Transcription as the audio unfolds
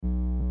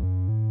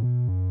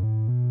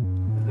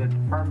the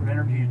Department of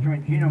Energy's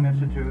Joint Genome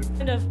Institute.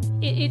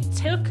 It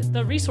took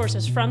the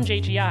resources from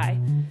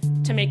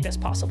JGI to make this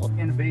possible.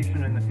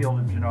 Innovation in the field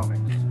of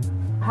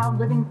genomics. How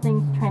living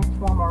things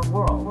transform our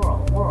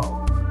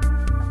world.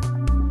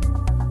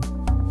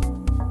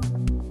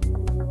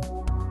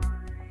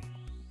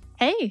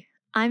 Hey,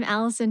 I'm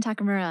Allison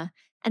Takamura,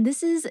 and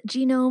this is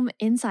Genome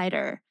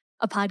Insider,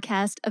 a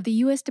podcast of the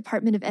U.S.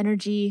 Department of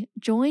Energy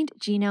Joint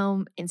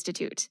Genome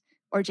Institute,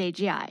 or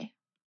JGI.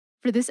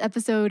 For this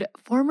episode,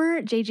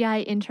 former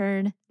JGI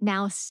intern,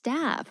 now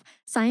staff,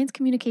 science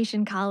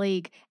communication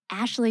colleague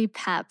Ashley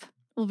Pepp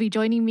will be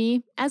joining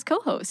me as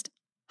co-host.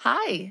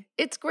 Hi,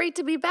 it's great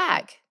to be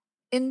back.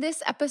 In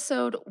this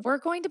episode, we're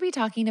going to be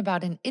talking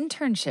about an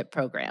internship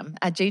program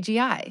at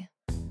JGI.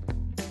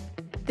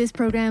 This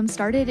program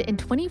started in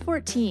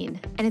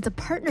 2014, and it's a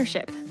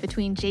partnership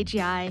between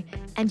JGI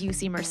and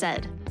UC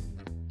Merced.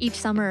 Each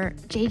summer,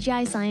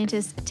 JGI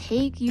scientists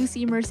take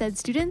UC Merced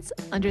students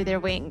under their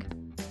wing.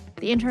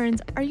 The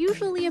interns are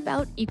usually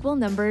about equal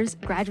numbers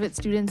graduate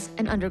students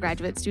and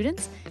undergraduate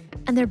students,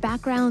 and their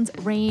backgrounds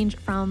range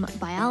from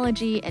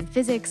biology and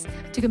physics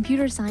to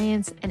computer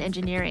science and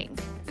engineering.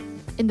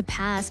 In the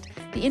past,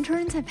 the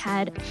interns have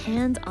had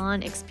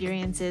hands-on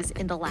experiences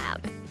in the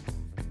lab.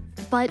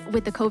 But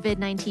with the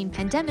COVID-19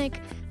 pandemic,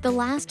 the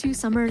last 2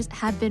 summers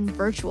have been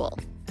virtual,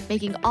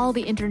 making all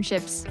the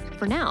internships,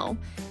 for now,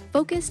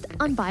 focused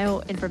on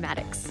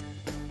bioinformatics.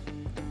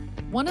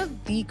 One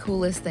of the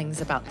coolest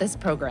things about this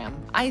program,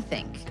 I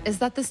think, is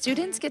that the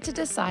students get to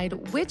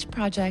decide which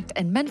project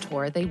and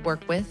mentor they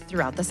work with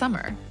throughout the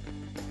summer.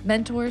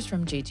 Mentors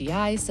from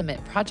JGI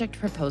submit project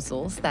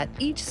proposals that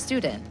each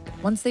student,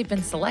 once they've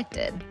been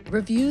selected,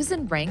 reviews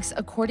and ranks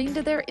according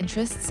to their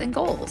interests and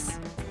goals.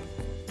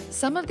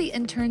 Some of the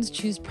interns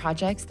choose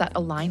projects that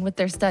align with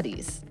their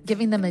studies,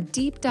 giving them a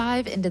deep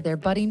dive into their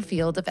budding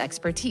field of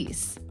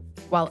expertise,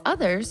 while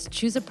others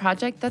choose a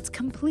project that's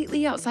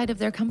completely outside of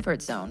their comfort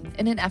zone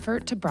in an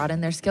effort to broaden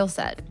their skill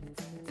set.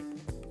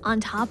 On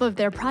top of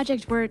their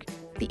project work,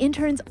 the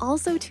interns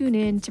also tune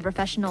in to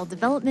professional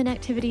development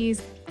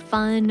activities,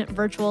 fun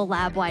virtual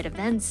lab-wide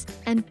events,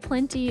 and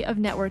plenty of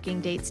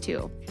networking dates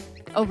too.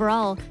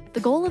 Overall, the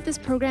goal of this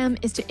program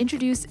is to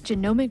introduce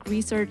genomic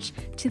research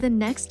to the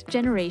next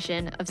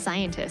generation of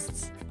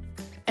scientists.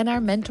 And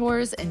our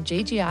mentors and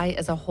JGI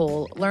as a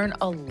whole learn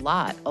a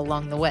lot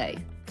along the way.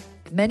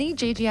 Many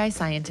JGI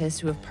scientists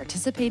who have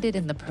participated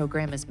in the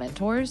program as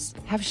mentors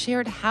have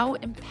shared how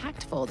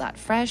impactful that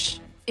fresh,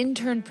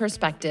 intern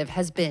perspective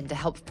has been to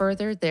help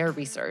further their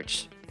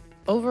research.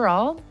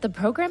 Overall, the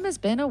program has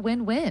been a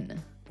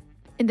win-win.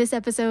 In this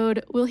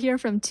episode, we'll hear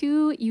from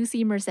 2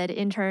 UC Merced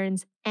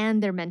interns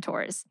and their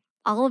mentors,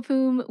 all of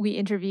whom we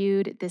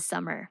interviewed this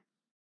summer.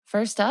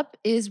 First up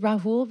is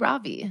Rahul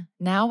Ravi,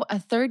 now a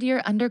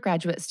third-year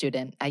undergraduate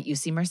student at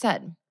UC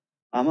Merced.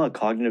 I'm a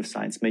cognitive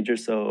science major,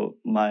 so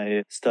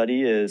my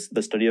study is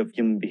the study of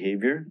human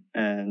behavior,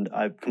 and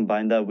I've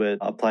combined that with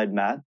applied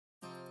math.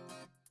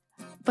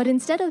 But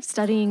instead of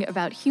studying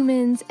about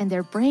humans and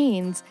their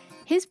brains,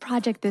 his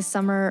project this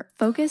summer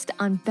focused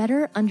on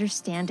better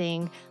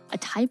understanding a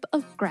type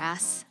of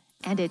grass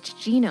and its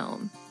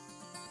genome.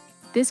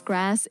 This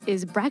grass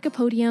is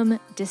Brachypodium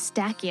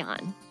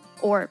distachyon,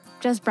 or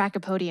just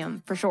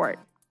Brachypodium for short.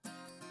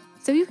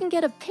 So you can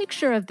get a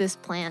picture of this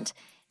plant.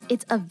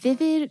 It's a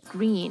vivid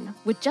green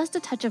with just a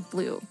touch of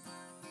blue.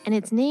 And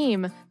its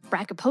name,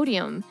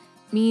 Brachypodium,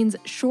 means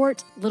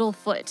short little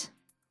foot.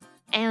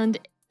 And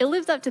it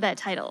lives up to that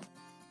title.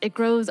 It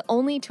grows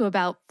only to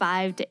about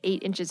 5 to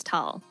 8 inches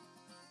tall.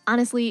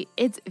 Honestly,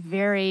 it's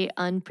very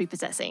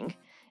unprepossessing.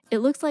 It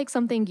looks like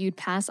something you'd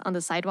pass on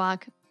the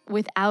sidewalk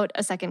without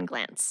a second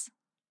glance.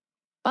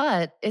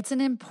 But it's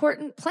an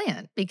important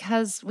plant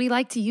because we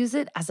like to use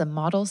it as a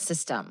model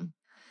system.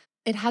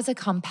 It has a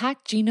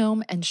compact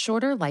genome and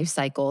shorter life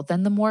cycle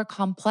than the more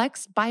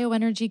complex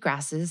bioenergy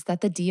grasses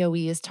that the DOE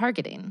is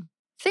targeting.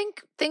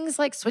 Think things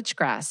like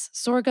switchgrass,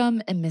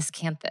 sorghum, and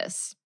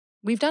miscanthus.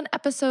 We've done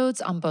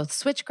episodes on both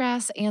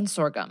switchgrass and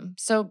sorghum,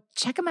 so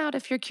check them out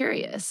if you're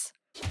curious.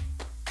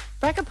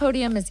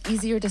 Brachypodium is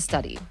easier to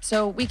study,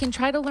 so we can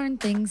try to learn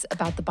things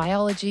about the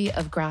biology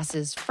of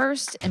grasses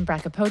first in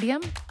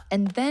Brachypodium,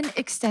 and then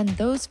extend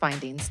those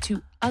findings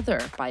to other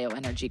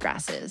bioenergy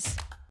grasses.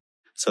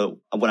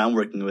 So what I'm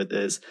working with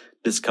is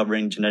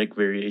discovering genetic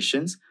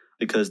variations,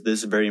 because this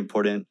is very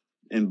important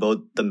in both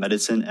the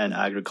medicine and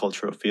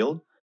agricultural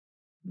field.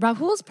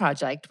 Rahul's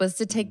project was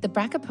to take the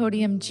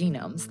Brachypodium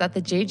genomes that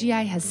the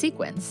JGI has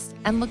sequenced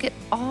and look at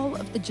all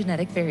of the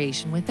genetic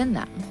variation within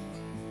them.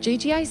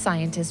 JGI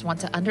scientists want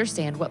to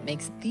understand what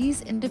makes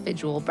these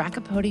individual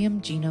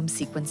Brachypodium genome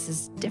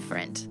sequences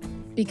different.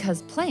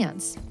 Because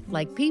plants,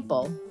 like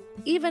people,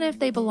 even if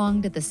they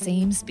belong to the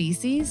same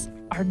species,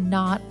 are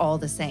not all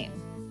the same.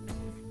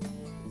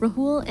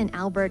 Rahul and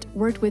Albert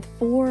worked with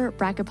 4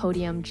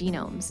 Brachypodium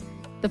genomes.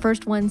 The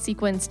first one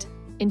sequenced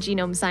in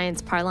genome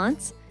science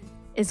parlance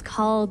is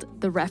called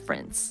the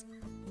reference.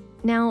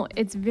 Now,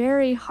 it's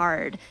very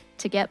hard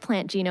to get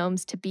plant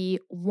genomes to be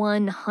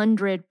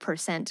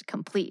 100%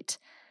 complete.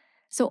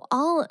 So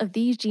all of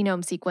these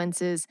genome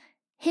sequences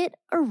hit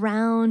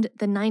around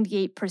the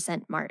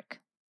 98% mark.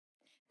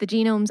 The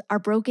genomes are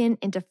broken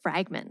into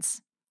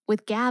fragments,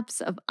 with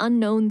gaps of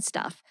unknown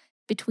stuff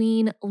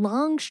between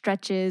long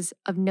stretches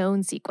of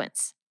known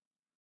sequence.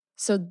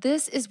 So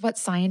this is what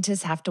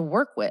scientists have to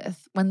work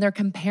with when they're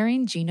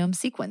comparing genome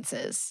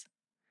sequences.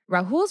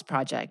 Rahul's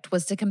project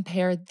was to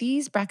compare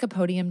these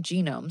Brachypodium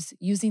genomes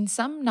using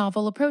some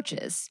novel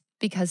approaches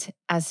because,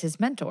 as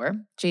his mentor,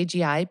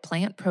 JGI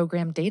plant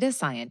program data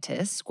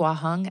scientist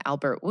Guaheng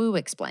Albert Wu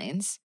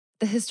explains,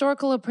 the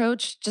historical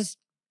approach just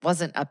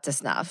wasn't up to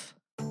snuff.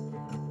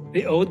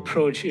 The old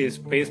approach is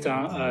based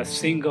on a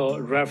single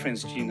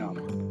reference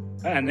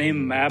genome, and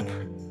then map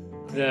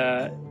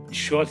the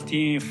short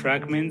DNA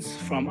fragments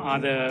from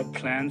other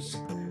plants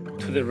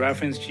to the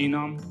reference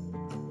genome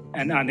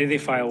and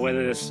identify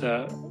whether there's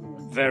a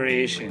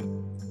variation.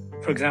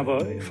 For example,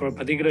 for a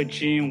particular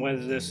gene,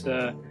 whether there's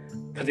a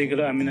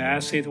particular amino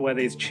acid, whether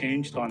it's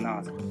changed or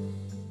not.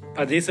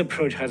 But this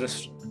approach has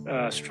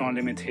a strong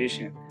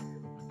limitation.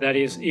 That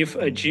is, if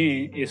a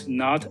gene is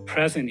not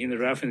present in the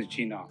reference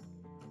genome,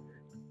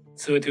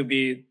 so it will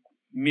be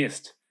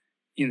missed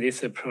in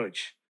this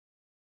approach.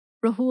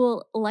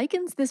 Rahul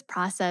likens this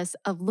process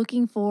of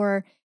looking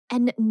for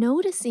and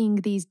noticing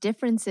these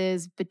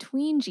differences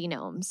between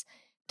genomes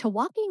to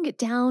walking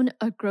down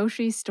a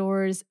grocery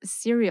store's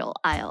cereal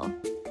aisle.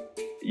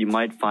 You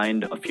might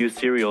find a few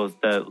cereals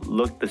that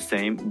look the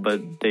same,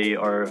 but they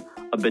are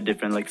a bit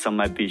different. Like some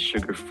might be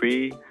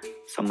sugar-free,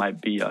 some might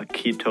be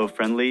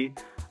keto-friendly.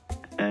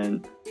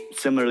 And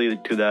similarly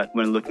to that,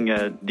 when looking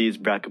at these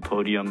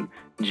Brachypodium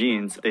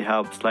genes, they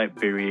have slight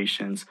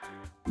variations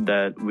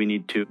that we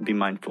need to be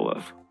mindful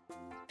of.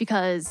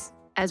 Because,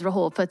 as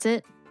Rahul puts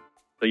it,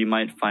 so you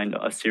might find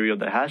a cereal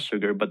that has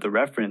sugar, but the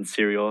reference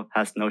cereal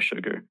has no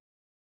sugar.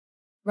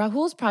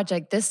 Rahul's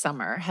project this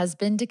summer has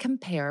been to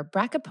compare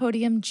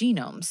Brachypodium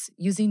genomes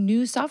using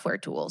new software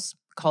tools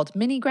called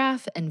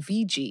Minigraph and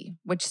VG,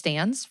 which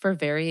stands for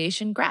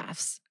Variation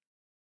Graphs.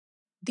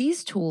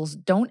 These tools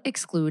don't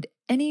exclude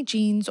any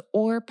genes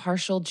or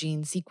partial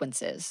gene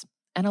sequences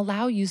and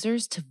allow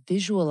users to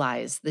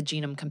visualize the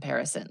genome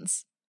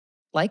comparisons.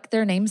 Like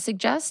their names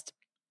suggest,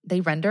 they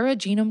render a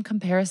genome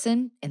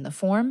comparison in the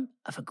form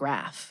of a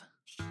graph.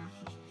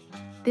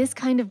 This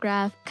kind of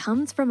graph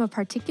comes from a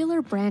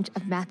particular branch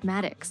of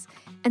mathematics,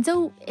 and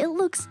so it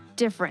looks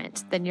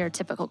different than your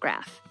typical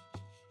graph.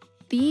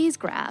 These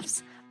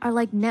graphs are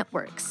like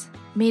networks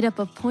made up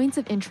of points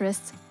of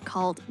interest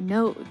called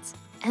nodes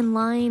and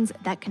lines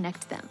that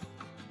connect them.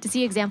 To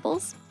see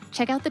examples,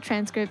 check out the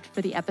transcript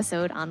for the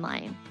episode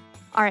online.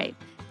 All right,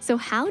 so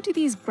how do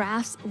these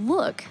graphs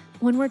look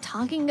when we're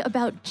talking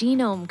about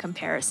genome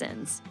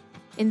comparisons?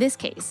 In this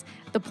case,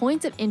 the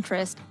points of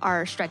interest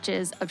are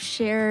stretches of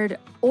shared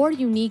or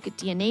unique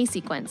DNA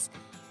sequence,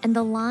 and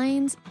the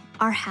lines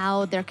are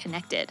how they're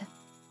connected.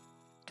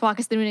 To walk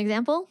us through an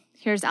example,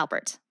 here's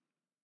Albert.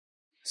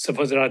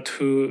 Suppose there are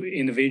two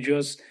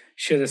individuals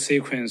share the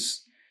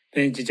sequence,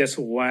 then it's just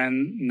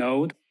one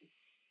node.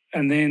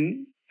 And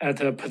then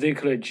at a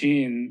particular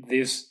gene,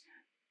 these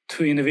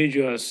two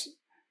individuals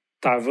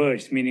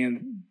diverge,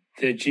 meaning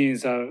the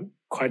genes are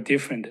quite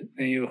different.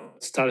 Then you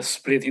start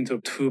split into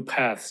two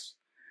paths.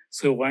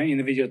 So one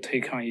individual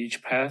take on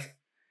each path,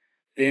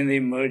 then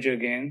they merge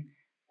again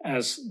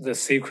as the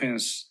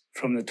sequence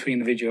from the two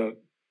individuals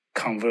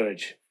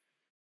converge.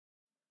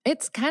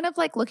 It's kind of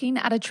like looking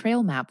at a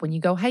trail map when you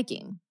go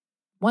hiking.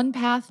 One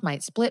path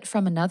might split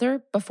from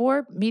another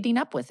before meeting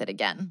up with it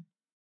again.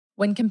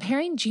 When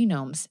comparing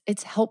genomes,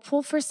 it's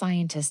helpful for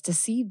scientists to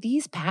see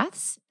these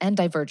paths and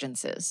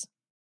divergences.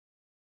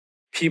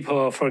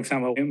 People, for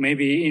example, may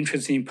be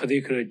interested in a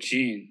particular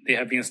gene. They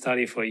have been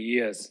studied for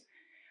years.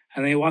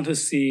 And they want to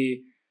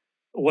see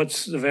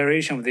what's the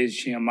variation of this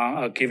gene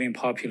among a given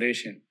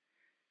population.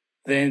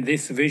 Then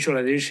this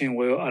visualization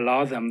will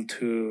allow them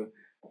to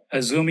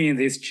zoom in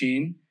this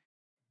gene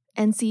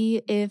and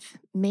see if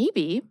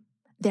maybe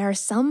there are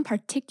some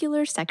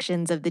particular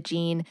sections of the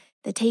gene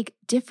that take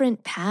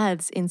different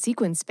paths in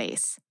sequence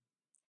space.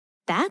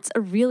 That's a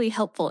really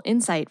helpful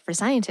insight for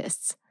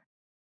scientists.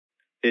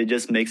 It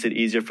just makes it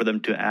easier for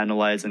them to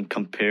analyze and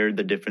compare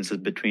the differences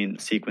between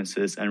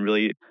sequences and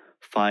really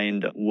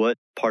find what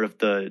part of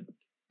the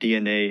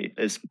DNA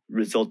is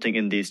resulting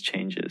in these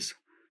changes.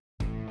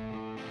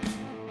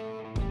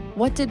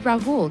 What did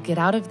Rahul get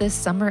out of this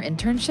summer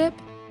internship?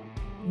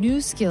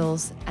 New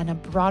skills and a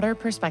broader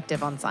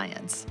perspective on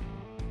science.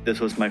 This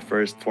was my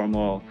first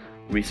formal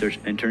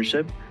research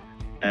internship,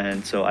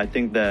 and so I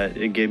think that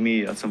it gave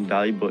me some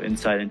valuable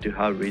insight into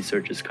how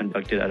research is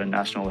conducted at a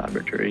national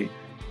laboratory.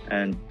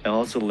 And I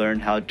also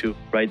learned how to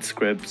write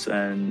scripts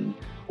and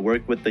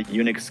work with the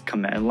Unix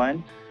command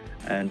line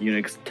and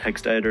Unix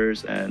text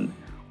editors and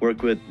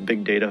work with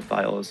big data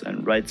files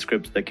and write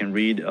scripts that can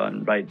read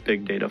and write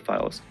big data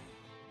files.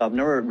 I've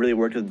never really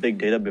worked with big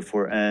data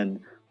before,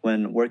 and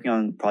when working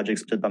on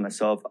projects just by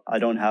myself, I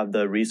don't have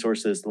the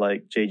resources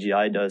like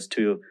JGI does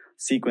to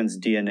sequence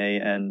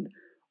DNA and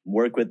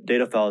work with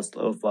data files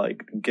of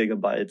like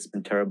gigabytes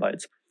and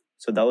terabytes.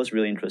 So that was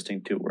really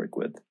interesting to work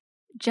with.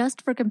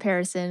 Just for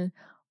comparison,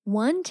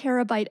 1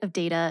 terabyte of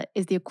data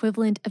is the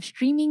equivalent of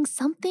streaming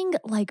something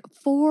like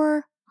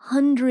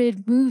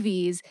 400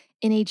 movies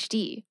in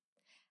HD.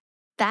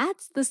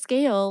 That's the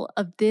scale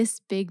of this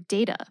big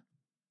data.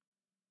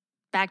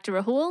 Back to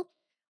Rahul.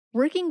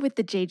 Working with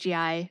the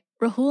JGI,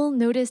 Rahul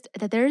noticed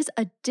that there's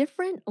a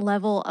different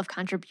level of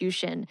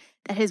contribution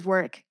that his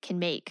work can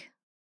make.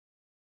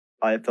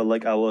 I felt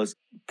like I was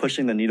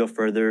pushing the needle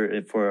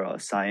further for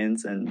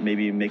science and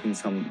maybe making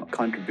some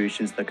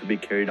contributions that could be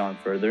carried on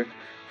further.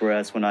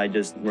 Whereas when I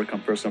just work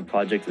on personal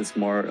projects, it's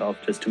more of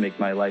just to make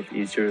my life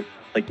easier,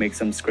 like make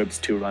some scripts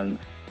to run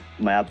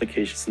my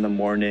applications in the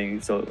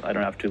morning so I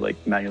don't have to like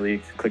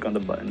manually click on the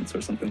buttons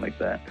or something like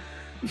that.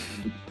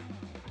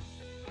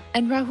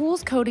 And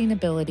Rahul's coding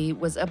ability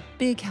was a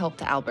big help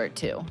to Albert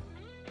too.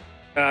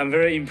 I'm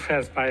very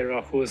impressed by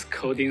Rahul's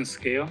coding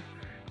skill.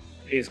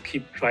 He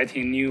keeps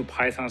writing new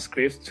Python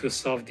scripts to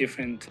solve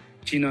different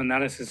genome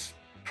analysis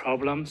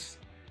problems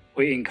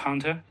we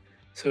encounter.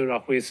 So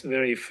Rahul is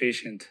very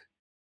efficient.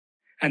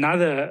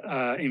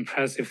 Another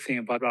impressive thing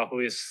about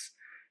Rahul is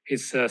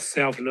his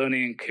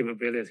self-learning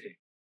capability.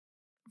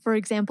 For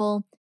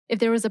example, if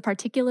there was a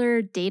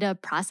particular data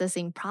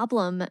processing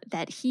problem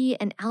that he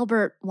and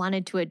Albert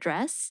wanted to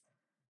address,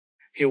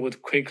 he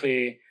would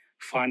quickly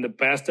find the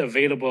best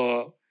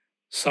available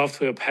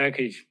software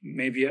package,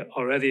 maybe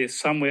already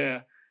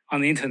somewhere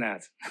on the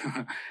internet.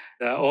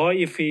 Or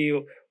if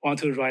he want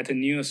to write a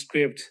new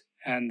script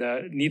and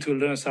need to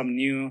learn some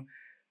new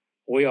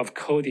way of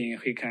coding,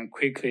 he can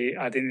quickly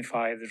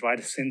identify the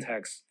right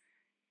syntax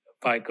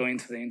by going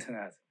to the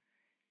internet.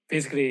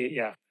 Basically,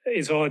 yeah,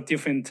 it's all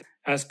different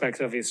aspects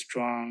of his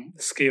strong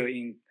skill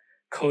in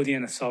coding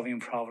and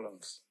solving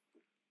problems.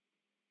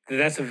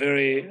 That's a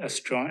very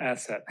strong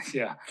asset,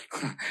 yeah.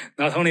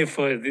 Not only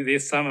for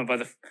this summer,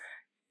 but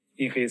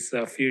in his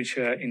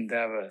future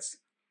endeavors.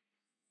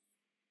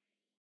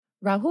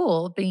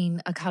 Rahul,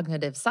 being a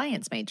cognitive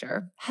science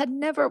major, had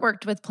never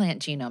worked with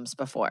plant genomes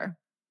before.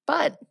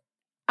 But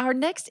our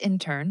next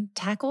intern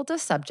tackled a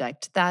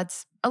subject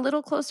that's a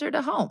little closer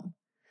to home: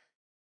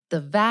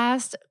 the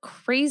vast,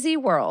 crazy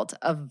world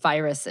of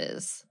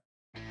viruses.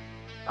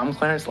 I'm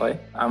Clarence Lay.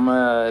 I'm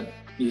a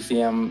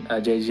UCM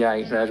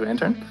JGI graduate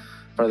intern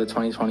for the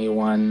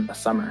 2021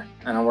 summer,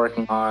 and I'm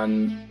working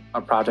on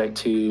a project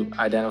to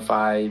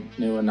identify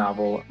new and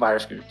novel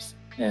virus groups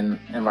in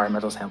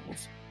environmental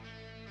samples.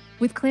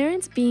 with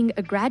Clarence being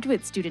a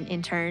graduate student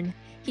intern,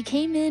 he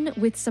came in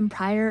with some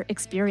prior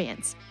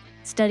experience,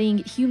 studying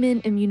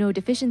human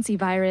immunodeficiency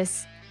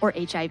virus, or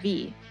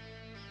HIV.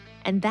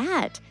 And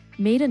that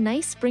made a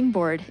nice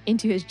springboard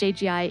into his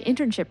JGI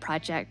internship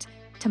project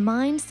to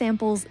mine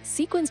samples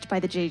sequenced by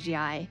the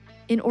JGI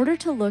in order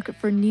to look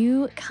for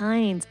new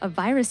kinds of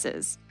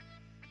viruses.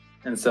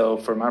 And so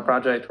for my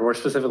project, we're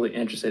specifically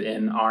interested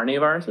in RNA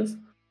viruses.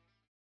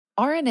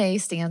 RNA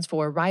stands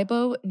for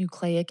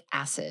ribonucleic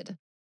acid,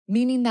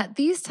 meaning that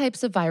these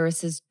types of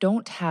viruses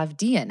don't have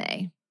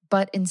DNA,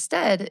 but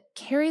instead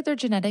carry their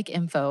genetic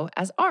info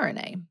as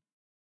RNA.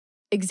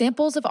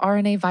 Examples of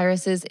RNA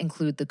viruses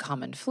include the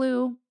common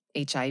flu,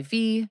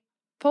 HIV,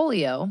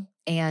 polio,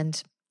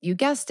 and, you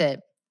guessed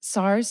it,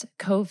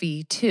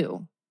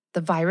 SARS-CoV-2,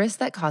 the virus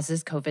that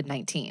causes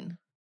COVID-19.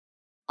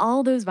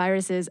 All those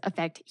viruses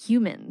affect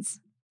humans,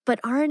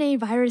 but RNA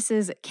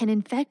viruses can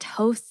infect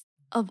hosts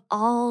of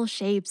all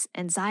shapes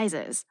and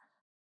sizes.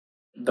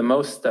 The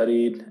most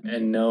studied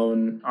and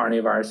known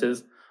RNA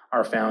viruses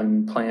are found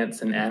in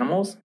plants and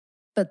animals.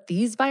 But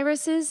these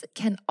viruses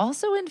can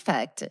also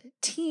infect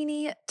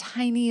teeny,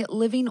 tiny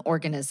living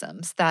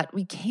organisms that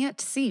we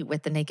can't see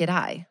with the naked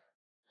eye.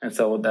 And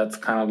so that's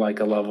kind of like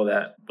a level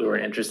that we were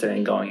interested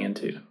in going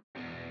into.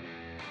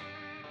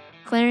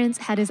 Clarence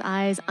had his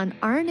eyes on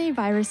RNA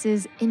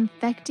viruses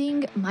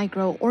infecting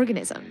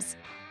microorganisms.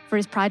 For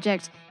his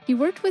project, he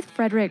worked with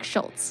Frederick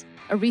Schultz,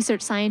 a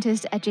research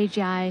scientist at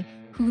JGI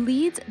who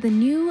leads the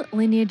New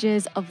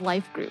Lineages of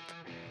Life group.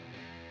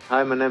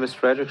 Hi, my name is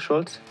Frederick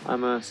Schultz.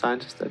 I'm a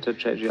scientist at the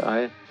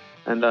JGI,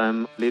 and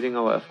I'm leading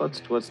our efforts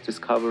towards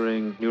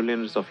discovering new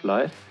lineages of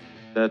life.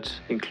 That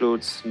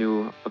includes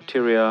new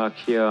bacteria,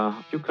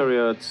 archaea,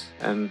 eukaryotes,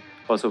 and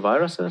also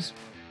viruses,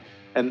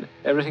 and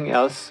everything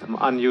else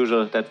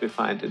unusual that we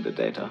find in the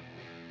data.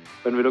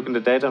 When we look in the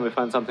data and we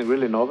find something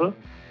really novel,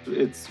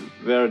 it's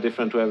very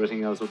different to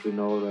everything else that we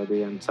know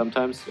already, and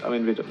sometimes,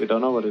 we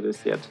don't know what it is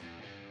yet.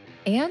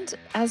 And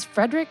as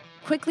Frederick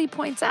quickly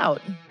points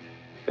out,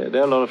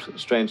 there are a lot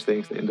of strange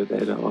things in the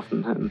data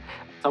often, and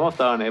some of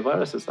the RNA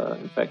viruses are,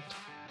 in fact,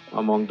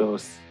 among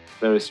those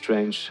very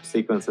strange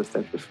sequences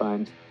that we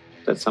find.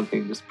 That's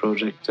something in this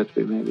project that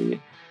we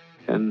maybe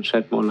can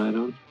shed more light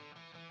on.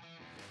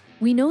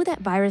 We know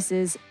that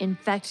viruses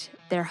infect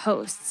their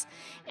hosts,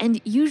 and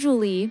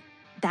usually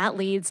that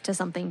leads to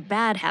something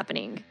bad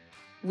happening.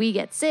 We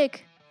get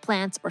sick,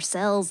 plants or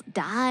cells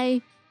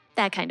die,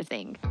 that kind of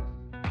thing.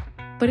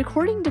 But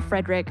according to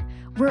Frederick,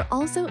 we're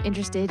also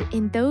interested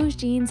in those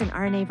genes in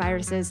RNA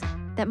viruses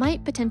that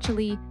might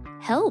potentially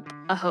help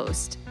a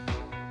host.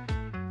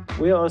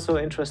 We are also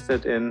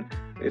interested in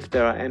if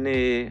there are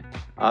any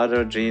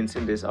other genes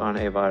in these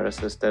RNA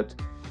viruses that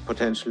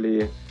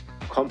potentially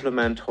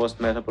complement host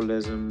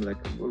metabolism,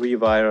 like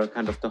rewire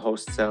kind of the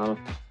host cell.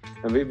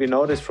 And we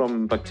know this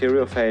from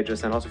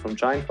bacteriophages and also from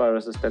giant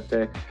viruses that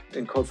they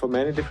encode for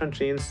many different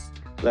genes,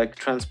 like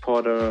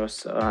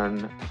transporters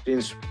and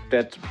genes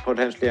that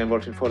potentially are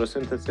involved in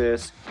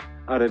photosynthesis,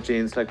 other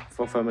genes like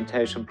for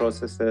fermentation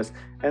processes,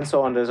 and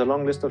so on. There's a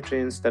long list of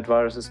genes that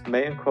viruses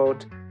may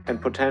encode and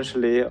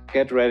potentially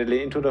get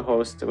readily into the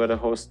host, where the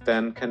host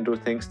then can do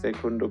things they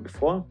couldn't do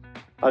before.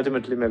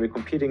 Ultimately, maybe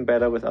competing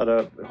better with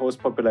other host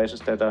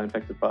populations that are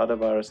infected by other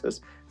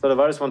viruses. So the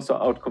virus wants to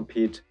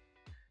outcompete.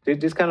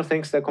 These kind of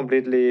things, they're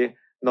completely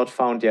not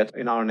found yet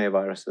in RNA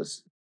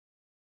viruses.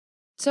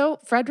 So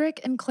Frederick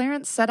and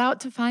Clarence set out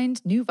to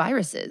find new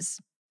viruses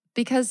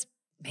because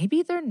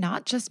maybe they're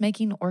not just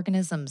making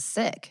organisms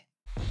sick.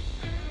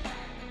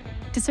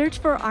 To search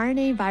for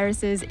RNA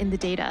viruses in the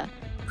data,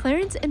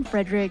 Clarence and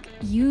Frederick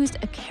used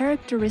a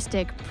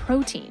characteristic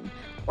protein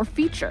or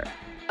feature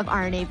of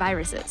RNA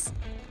viruses.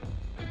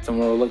 So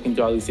when we're looking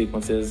through all these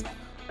sequences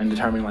and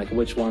determining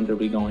which ones are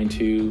we going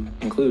to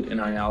include in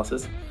our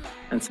analysis.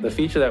 And so the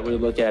feature that we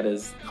look at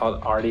is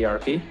called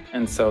RDRP.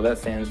 And so that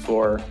stands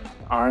for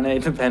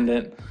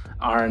RNA-dependent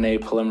RNA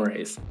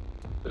polymerase.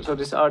 So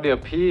these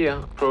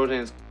RDRP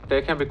proteins,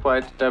 they can be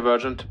quite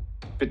divergent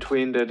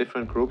between the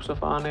different groups of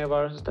RNA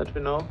viruses that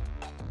we know.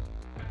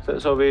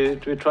 So we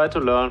try to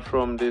learn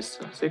from these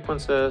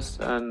sequences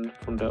and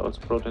from the also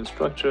protein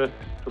structure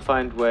to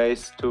find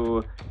ways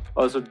to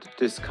also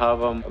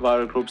discover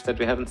viral groups that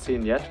we haven't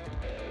seen yet.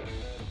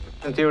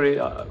 In theory,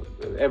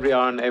 every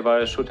RNA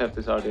virus should have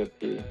this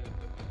RDRP.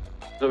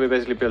 So we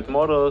basically built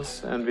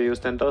models, and we use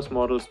then those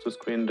models to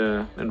screen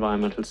the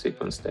environmental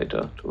sequence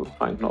data to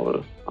find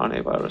novel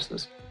RNA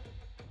viruses.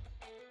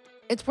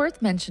 It's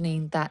worth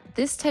mentioning that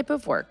this type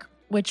of work,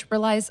 which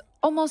relies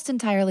almost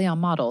entirely on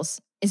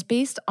models, is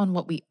based on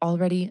what we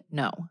already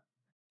know.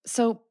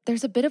 So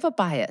there's a bit of a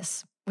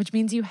bias, which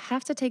means you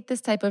have to take this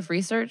type of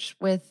research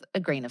with a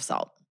grain of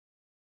salt.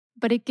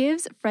 But it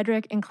gives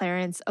Frederick and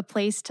Clarence a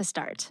place to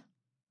start.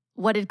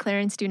 What did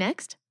Clarence do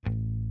next?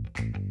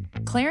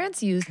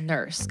 Clarence used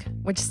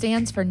NERSC, which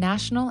stands for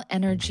National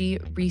Energy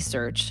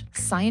Research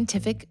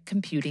Scientific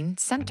Computing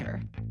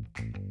Center.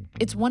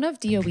 It's one of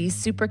DOE's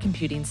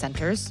supercomputing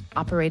centers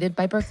operated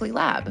by Berkeley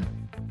Lab.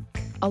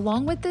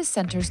 Along with this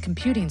center's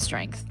computing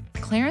strength,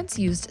 Clarence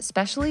used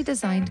specially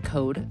designed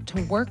code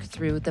to work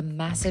through the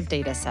massive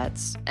data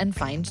sets and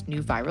find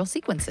new viral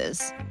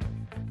sequences.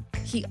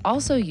 He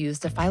also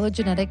used a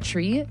phylogenetic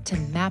tree to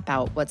map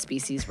out what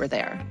species were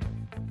there.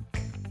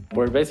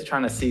 We're basically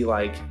trying to see,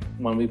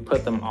 when we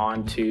put them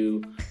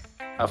onto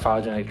a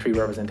phylogenetic tree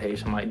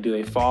representation, do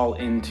they fall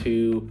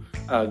into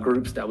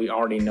groups that we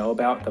already know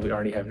about, that we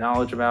already have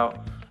knowledge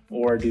about,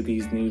 or do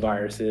these new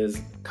viruses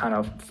kind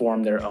of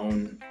form their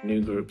own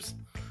new groups,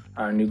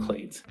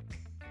 nucleids?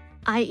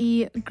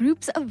 I.e.,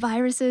 groups of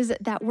viruses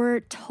that were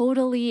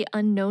totally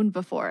unknown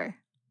before.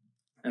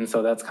 And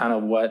so that's kind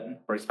of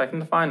what we're expecting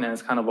to find, and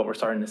it's kind of what we're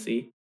starting to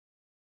see.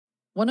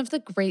 One of the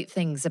great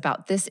things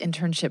about this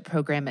internship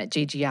program at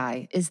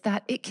JGI is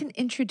that it can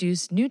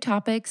introduce new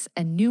topics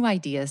and new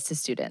ideas to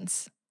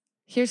students.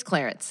 Here's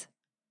Clarence.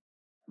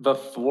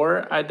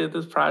 Before I did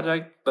this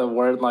project, the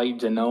word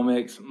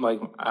genomics,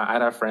 I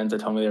had friends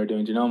that told me they were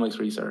doing genomics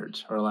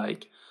research or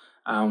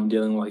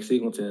dealing with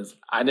sequences.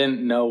 I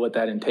didn't know what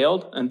that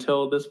entailed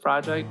until this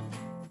project.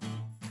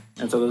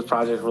 And so this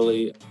project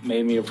really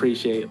made me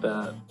appreciate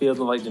the field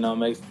of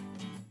genomics.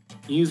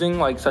 Using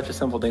such a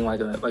simple thing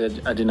like a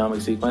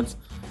genomic sequence,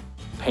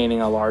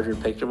 painting a larger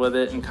picture with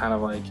it, and kind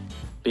of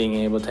being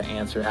able to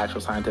answer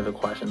actual scientific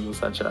questions with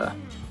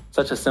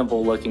such a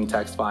simple looking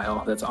text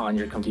file that's on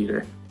your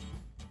computer.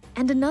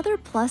 And another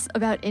plus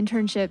about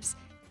internships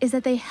is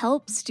that they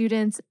help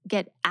students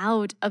get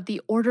out of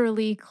the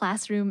orderly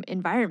classroom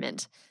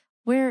environment,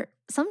 where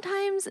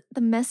sometimes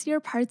the messier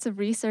parts of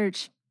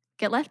research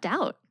get left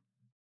out.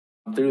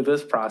 Through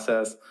this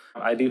process,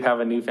 I do have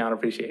a newfound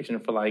appreciation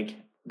for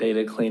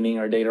data cleaning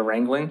or data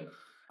wrangling.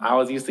 I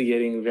was used to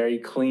getting very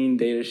clean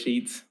data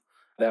sheets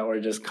that were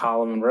just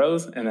column and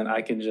rows, and then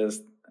I could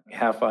just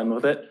have fun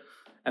with it.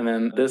 And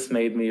then this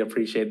made me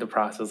appreciate the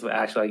process of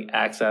actually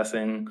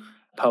accessing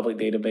public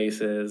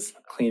databases,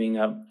 cleaning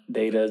up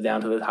data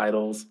down to the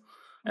titles,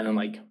 and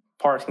then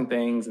parsing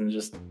things and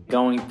just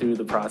going through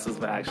the process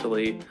of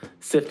actually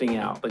sifting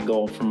out the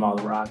gold from all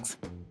the rocks.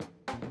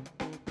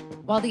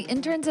 While the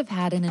interns have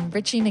had an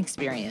enriching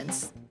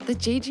experience, the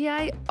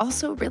JGI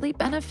also really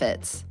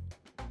benefits.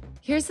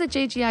 Here's the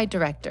JGI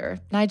director,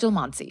 Nigel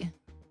Monsey.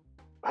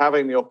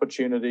 Having the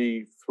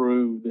opportunity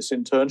through this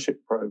internship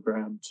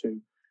program to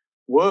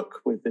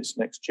work with this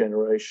next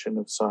generation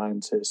of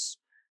scientists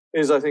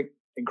is, I think,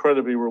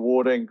 incredibly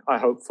rewarding, I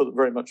hope,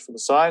 very much for the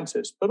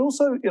scientists, but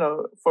also,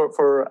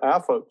 for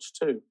our folks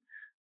too.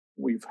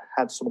 We've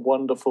had some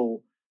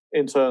wonderful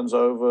interns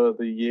over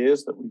the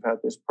years that we've had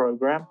this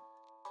program.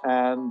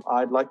 And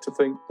I'd like to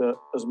think that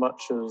as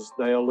much as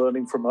they are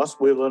learning from us,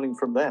 we're learning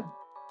from them.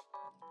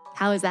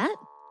 How is that?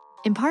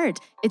 In part,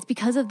 it's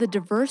because of the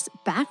diverse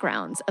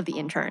backgrounds of the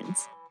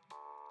interns.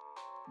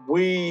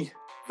 We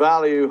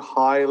value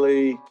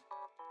highly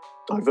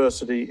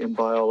diversity in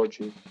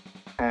biology.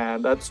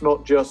 And that's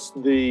not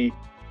just the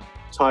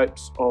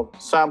types of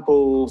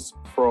samples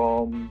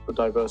from the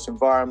diverse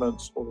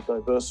environments or the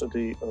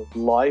diversity of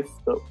life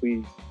that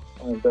we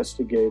are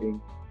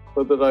investigating,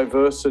 but the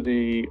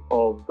diversity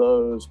of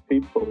those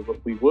people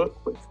that we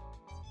work with,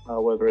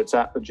 whether it's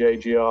at the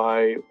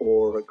JGI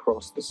or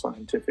across the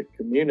scientific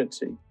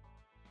community.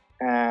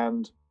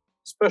 And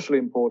especially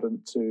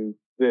important to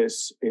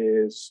this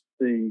is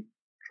the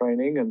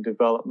training and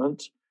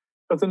development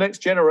of the next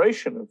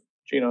generation of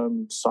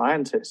genome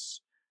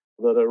scientists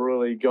that are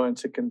really going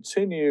to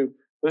continue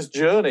this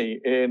journey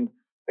in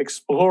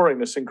exploring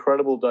this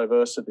incredible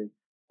diversity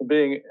and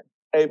being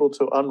able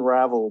to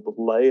unravel the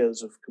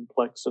layers of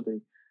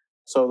complexity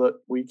so that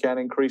we can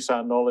increase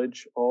our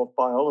knowledge of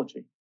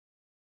biology.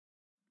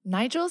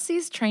 Nigel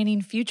sees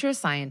training future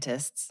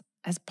scientists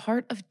as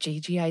part of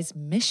JGI's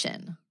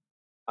mission.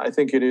 I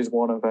think it is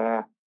one of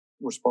our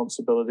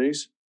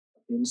responsibilities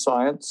in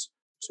science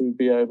to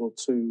be able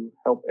to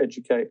help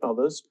educate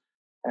others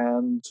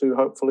and to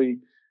hopefully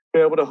be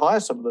able to hire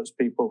some of those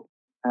people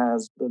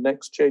as the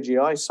next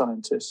JGI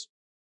scientists.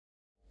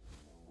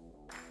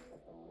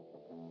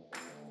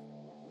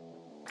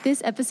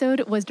 This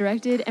episode was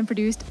directed and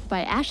produced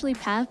by Ashley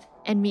Paff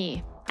and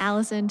me,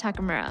 Allison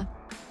Takamura,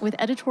 with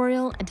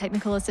editorial and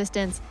technical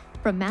assistance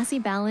from Massey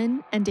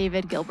Ballin and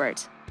David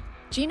Gilbert.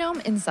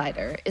 Genome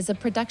Insider is a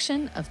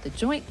production of the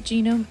Joint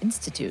Genome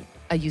Institute,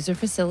 a user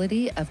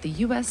facility of the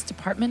U.S.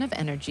 Department of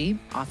Energy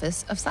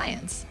Office of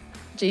Science.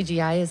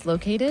 JGI is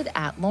located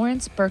at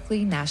Lawrence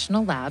Berkeley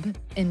National Lab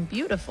in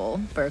beautiful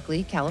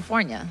Berkeley,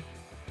 California.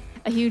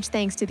 A huge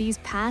thanks to these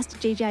past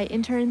JGI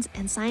interns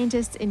and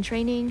scientists in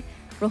training,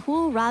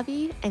 Rahul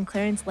Ravi and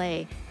Clarence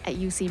Lay at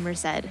UC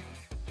Merced.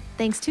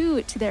 Thanks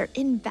too to their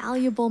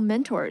invaluable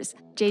mentors,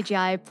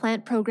 JGI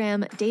Plant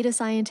Program data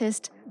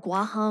scientist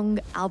Guahong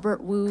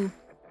Albert Wu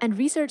and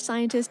research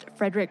scientist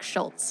Frederick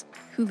Schultz,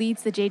 who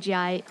leads the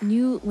JGI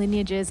New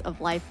Lineages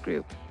of Life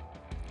group.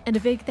 And a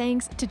big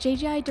thanks to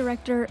JGI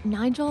Director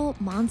Nigel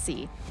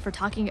Monsey for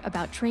talking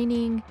about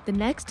training the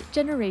next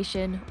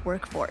generation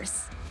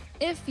workforce.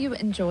 If you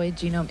enjoyed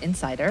Genome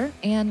Insider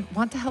and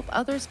want to help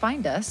others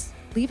find us,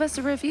 leave us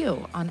a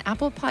review on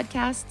Apple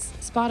Podcasts,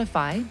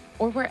 Spotify,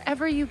 or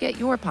wherever you get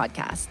your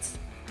podcasts.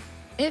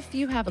 If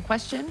you have a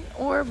question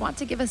or want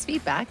to give us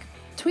feedback,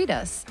 tweet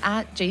us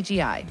at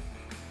JGI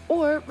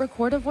or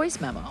record a voice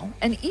memo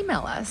and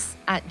email us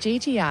at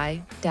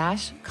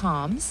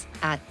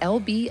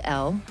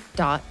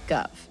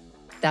jgi-comms@lbl.gov.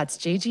 That's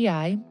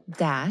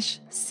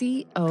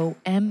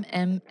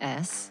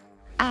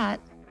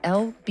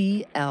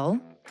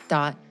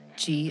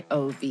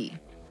jgi-comms@lbl.gov.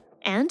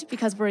 And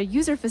because we're a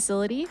user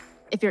facility,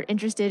 if you're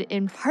interested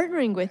in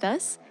partnering with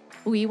us,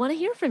 we want to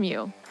hear from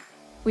you.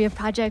 We have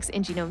projects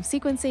in genome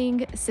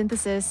sequencing,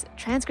 synthesis,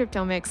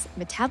 transcriptomics,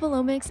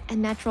 metabolomics,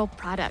 and natural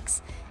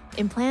products,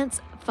 in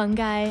plants,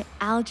 fungi,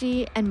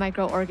 algae, and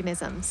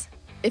microorganisms.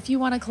 If you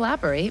want to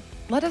collaborate,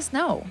 let us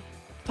know.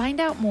 Find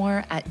out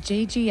more at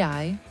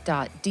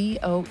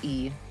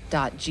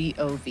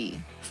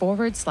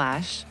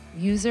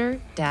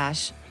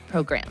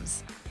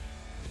jgi.doe.gov/user-programs.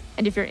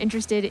 And if you're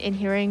interested in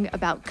hearing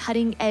about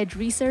cutting-edge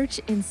research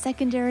in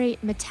secondary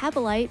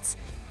metabolites,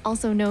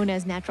 also known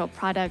as natural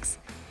products,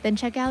 then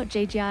check out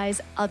JGI's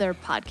other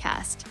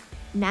podcast,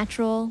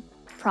 Natural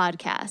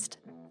Prodcast.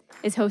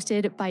 It's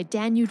hosted by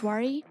Dan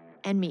Udwari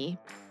and me.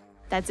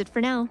 That's it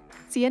for now.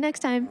 See you next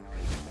time.